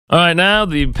All right, now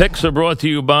the picks are brought to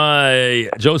you by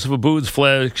Joseph Aboud's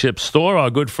flagship store. Our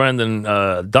good friend and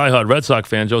diehard Red Sox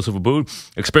fan, Joseph Aboud,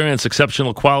 experienced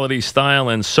exceptional quality, style,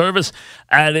 and service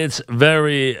at its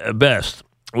very best.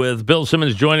 With Bill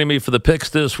Simmons joining me for the picks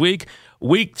this week,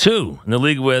 week 2 in the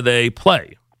league where they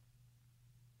play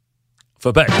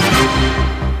for pay.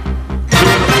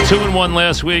 2-1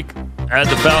 last week at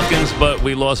the Falcons, but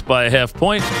we lost by a half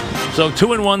point. So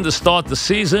 2-1 to start the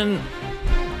season.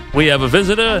 We have a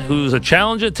visitor who's a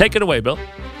challenger. Take it away, Bill.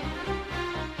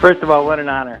 First of all, what an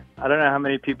honor. I don't know how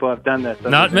many people have done this.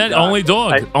 Not many. Only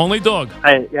dog. Only dog.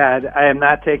 I am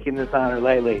not taking this honor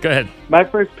lightly. Go ahead. My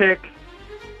first pick,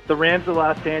 the Rams of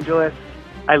Los Angeles.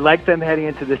 I like them heading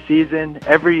into the season.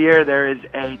 Every year there is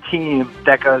a team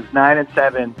that goes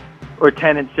 9-7 or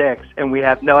 10-6, and we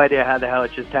have no idea how the hell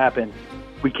it just happened.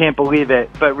 We can't believe it,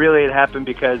 but really it happened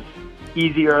because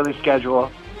easy early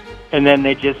schedule. And then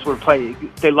they just were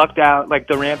they lucked out. Like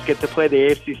the Rams get to play the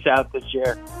AFC South this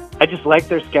year. I just like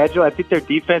their schedule. I think their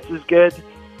defense is good.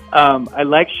 I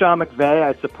like Sean McVay.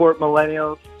 I support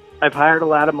millennials. I've hired a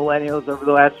lot of millennials over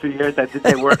the last few years. I think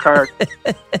they work hard.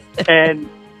 And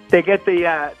they get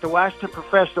the Washington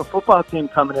professional football team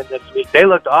coming in this week. They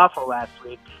looked awful last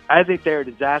week. I think they're a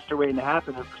disaster waiting to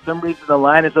happen. And for some reason, the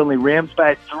line is only Rams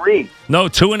by 3. No,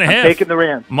 2.5. I'm taking the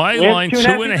Rams. My Rams, line,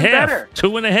 2.5.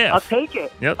 2.5. I'll take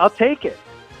it. Yep. I'll take it.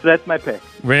 So that's my pick.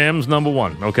 Rams number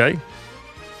 1. Okay.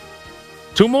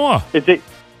 2 more. Is it?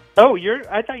 Oh,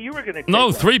 I thought you were going to.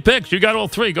 No, 3 picks. You got all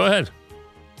 3. Go ahead.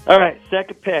 All right,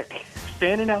 second pick.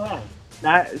 Staying in LA.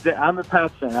 I'm a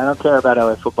Pats fan. I don't care about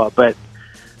LA football, but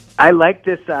I like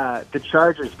this. The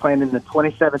Chargers playing in the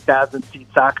 27,000-seat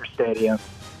soccer stadium.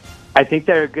 I think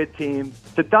they're a good team.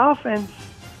 The Dolphins,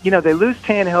 they lose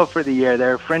Tannehill for the year.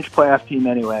 They're a fringe playoff team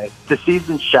anyway. The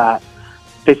season's shot.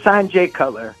 They signed Jay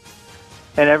Cutler,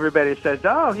 and everybody says,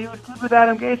 oh, he was good with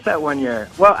Adam Gase that one year.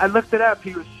 Well, I looked it up.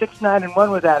 He was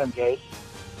 6-9-1 with Adam Gase.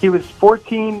 He was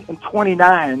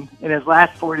 14-29 in his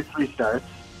last 43 starts.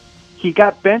 He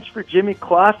got benched for Jimmy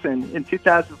Clausen in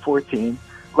 2014.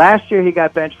 Last year, he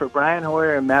got benched for Brian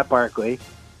Hoyer and Matt Barkley.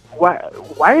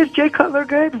 Why is Jay Cutler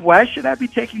good? Why should I be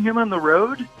taking him on the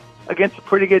road against a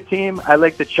pretty good team? I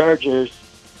like the Chargers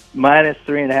minus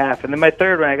 3.5. And then my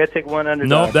third one, I got to take one underdog.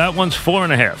 No, that one's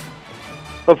 4.5.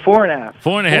 Oh, 4.5.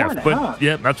 4.5. But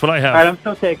yeah, that's what I have. All right, I'm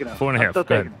still taking them. 4.5.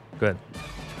 Go ahead.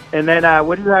 And then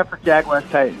what do you have for Jaguars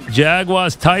Titans?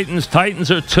 Jaguars Titans. Titans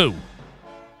are 2.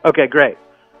 Okay, great.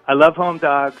 I love home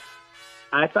dogs.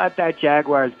 I thought that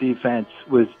Jaguars defense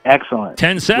was excellent.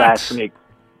 10 sacks last week.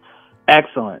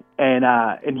 Excellent.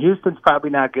 And Houston's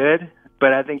probably not good,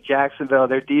 but I think Jacksonville,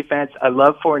 their defense, I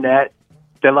love Fournette.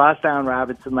 They lost Allen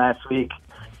Robinson last week.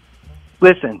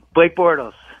 Listen, Blake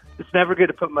Bortles. It's never good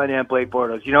to put money on Blake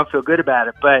Bortles. You don't feel good about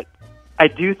it, but I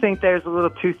do think there's a little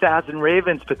 2000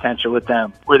 Ravens potential with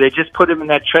them, where they just put him in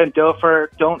that Trent Dilfer,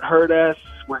 don't hurt us,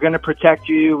 we're going to protect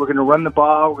you, we're going to run the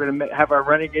ball, we're going to have our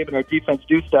running game and our defense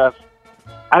do stuff.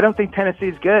 I don't think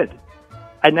Tennessee's good.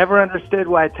 I never understood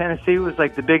why Tennessee was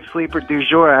like the big sleeper du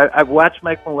jour. I've watched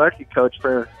Mike Mularkey coach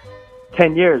for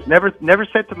 10 years. Never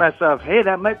said to myself, hey,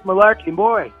 that Mike Mularkey,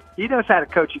 boy, he knows how to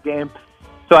coach a game.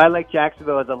 So I like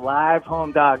Jacksonville as a live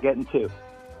home dog getting 2.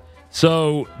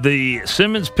 So the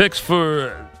Simmons picks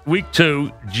for week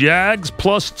 2, Jags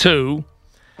plus 2,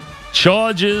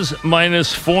 Chargers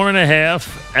minus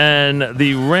 4.5, and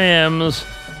the Rams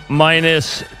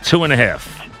minus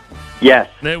 2.5. Yes.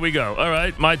 There we go. All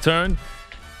right, my turn.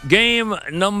 Game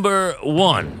number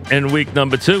 1 in week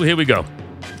number 2. Here we go.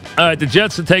 All right, the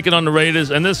Jets are taking on the Raiders,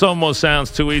 and this almost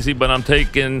sounds too easy, but I've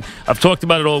talked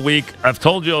about it all week. I've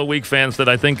told you all week, fans, that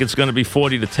I think it's going to be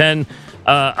 40-10.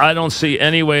 I don't see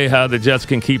any way how the Jets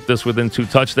can keep this within 2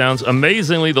 touchdowns.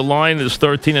 Amazingly, the line is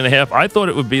 13.5. I thought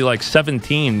it would be like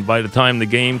 17 by the time the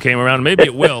game came around. Maybe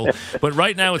it will, but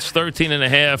right now it's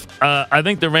 13.5. I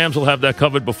think the Rams will have that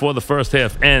covered before the first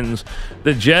half ends.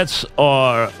 The Jets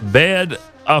are bad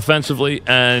offensively,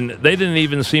 and they didn't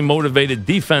even seem motivated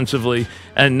defensively,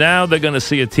 and now they're going to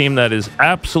see a team that is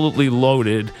absolutely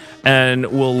loaded and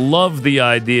will love the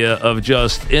idea of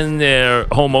just in their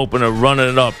home opener running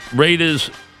it up. Raiders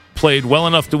played well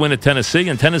enough to win at Tennessee,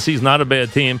 and Tennessee's not a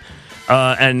bad team,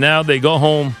 and now they go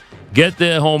home, get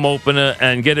their home opener,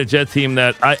 and get a Jet team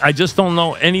that I just don't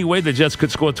know any way the Jets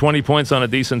could score 20 points on a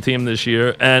decent team this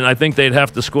year, and I think they'd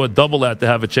have to score double that to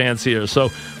have a chance here. So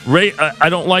I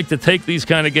don't like to take these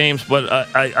kind of games, but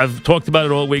I've talked about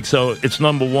it all week, so it's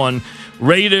number 1.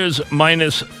 Raiders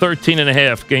minus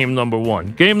 13.5, game number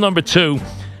 1. Game number 2,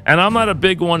 and I'm not a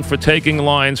big one for taking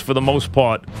lines for the most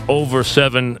part over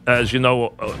 7, as you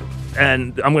know,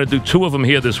 and I'm going to do 2 of them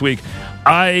here this week.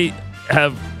 I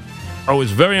have I was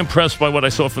very impressed by what I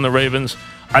saw from the Ravens.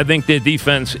 I think their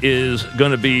defense is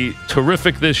going to be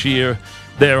terrific this year.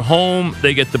 They're home.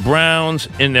 They get the Browns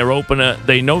in their opener.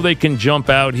 They know they can jump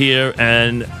out here,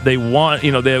 and they want,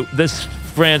 this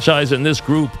franchise and this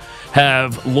group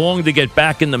have longed to get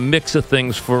back in the mix of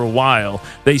things for a while.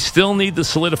 They still need to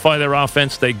solidify their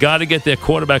offense. They got to get their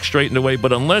quarterback straightened away.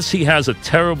 But unless he has a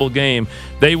terrible game,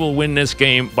 they will win this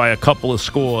game by a couple of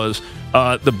scores.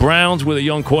 The Browns, with a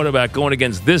young quarterback going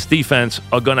against this defense,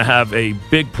 are going to have a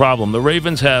big problem. The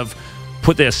Ravens have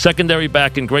put their secondary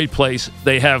back in great place.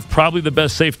 They have probably the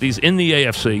best safeties in the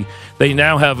AFC. They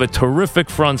now have a terrific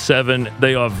front seven.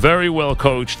 They are very well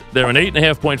coached. They're an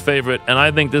 8.5-point favorite, and I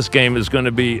think this game is going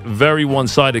to be very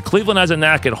one-sided. Cleveland has a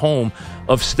knack at home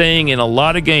of staying in a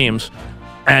lot of games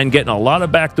and getting a lot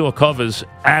of backdoor covers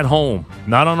at home,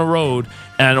 not on the road.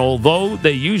 And although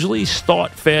they usually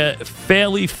start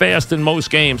fairly fast in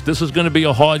most games, this is going to be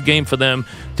a hard game for them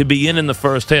to be in the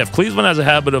first half. Cleveland has a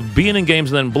habit of being in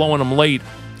games and then blowing them late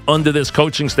under this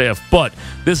coaching staff. But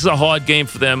this is a hard game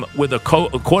for them with a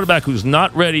quarterback who's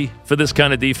not ready for this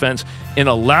kind of defense in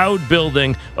a loud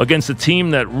building against a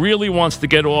team that really wants to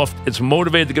get off. It's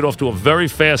motivated to get off to a very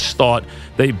fast start.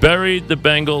 They buried the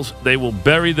Bengals. They will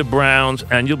bury the Browns.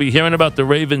 And you'll be hearing about the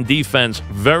Raven defense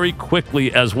very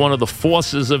quickly as one of the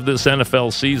forces of this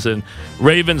NFL season.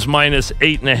 Ravens minus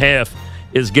 8.5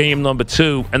 is game number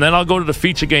 2. And then I'll go to the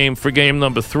feature game for game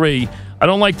number 3. I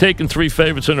don't like taking 3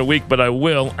 favorites in a week, but I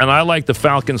will, and I like the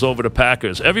Falcons over the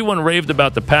Packers. Everyone raved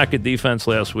about the Packer defense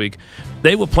last week.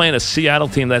 They were playing a Seattle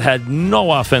team that had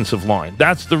no offensive line.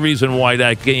 That's the reason why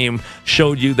that game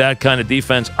showed you that kind of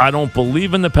defense. I don't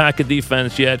believe in the Packer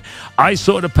defense yet. I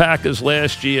saw the Packers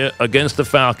last year against the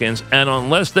Falcons, and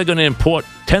unless they're going to import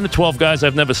 10 to 12 guys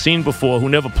I've never seen before, who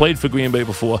never played for Green Bay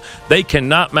before, they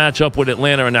cannot match up with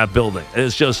Atlanta in that building.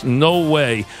 There's just no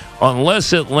way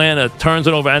unless Atlanta turns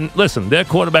it over. And listen, their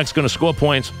quarterback's going to score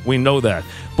points. We know that.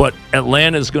 But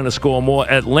Atlanta's going to score more.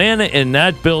 Atlanta in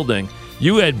that building,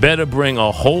 you had better bring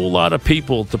a whole lot of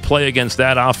people to play against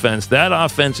that offense. That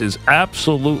offense is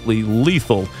absolutely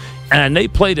lethal. And they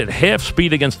played at half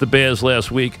speed against the Bears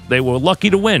last week. They were lucky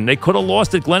to win. They could have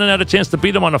lost it. Glennon had a chance to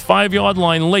beat them on a 5-yard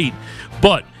line late.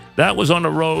 But that was on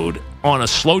the road on a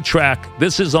slow track.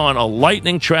 This is on a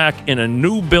lightning track in a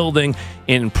new building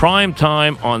in prime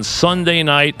time on Sunday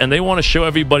night, and they want to show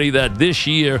everybody that this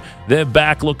year they're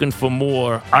back looking for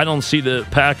more. I don't see the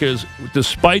Packers,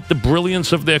 despite the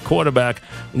brilliance of their quarterback,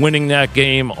 winning that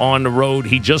game on the road.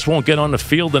 He just won't get on the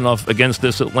field enough against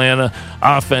this Atlanta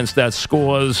offense that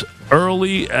scores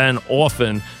early and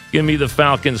often. Give me the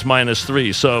Falcons minus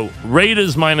 3. So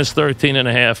Raiders minus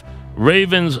 13.5.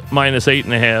 Ravens minus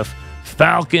 8.5,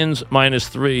 Falcons minus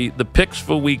 3. The picks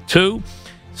for week 2.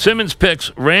 Simmons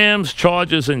picks Rams,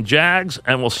 Chargers, and Jags,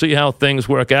 and we'll see how things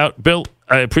work out. Bill,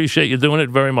 I appreciate you doing it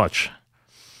very much.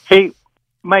 Hey,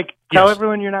 Mike, tell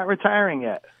everyone you're not retiring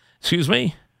yet. Excuse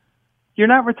me? You're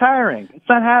not retiring. It's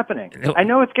not happening. I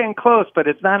know it's getting close, but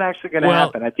it's not actually going to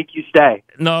happen. I think you stay.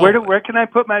 No. Where can I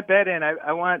put my bet in?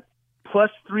 I want plus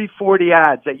 340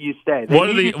 odds that you stay. What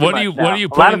are you putting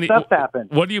a lot of stuff happened.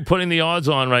 What are you putting the odds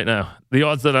on right now? The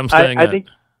odds that I'm staying at.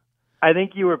 I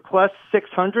think you were plus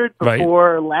 600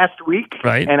 before last week,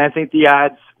 and I think the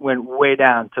odds went way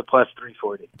down to plus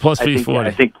 340. Plus 340.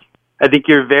 I think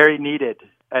you're very needed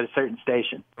at a certain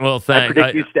station. Well, thanks. I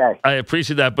predict you stay. I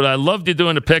appreciate that, but I loved you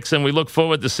doing the picks, and we look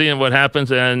forward to seeing what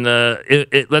happens. And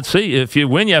let's see. If you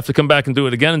win, you have to come back and do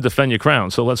it again and defend your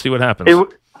crown. So let's see what happens.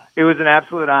 It was an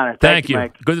absolute honor. Thank you.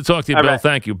 Mike. Good to talk to you, Bill. Right.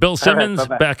 Thank you. Bill Simmons,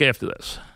 back after this.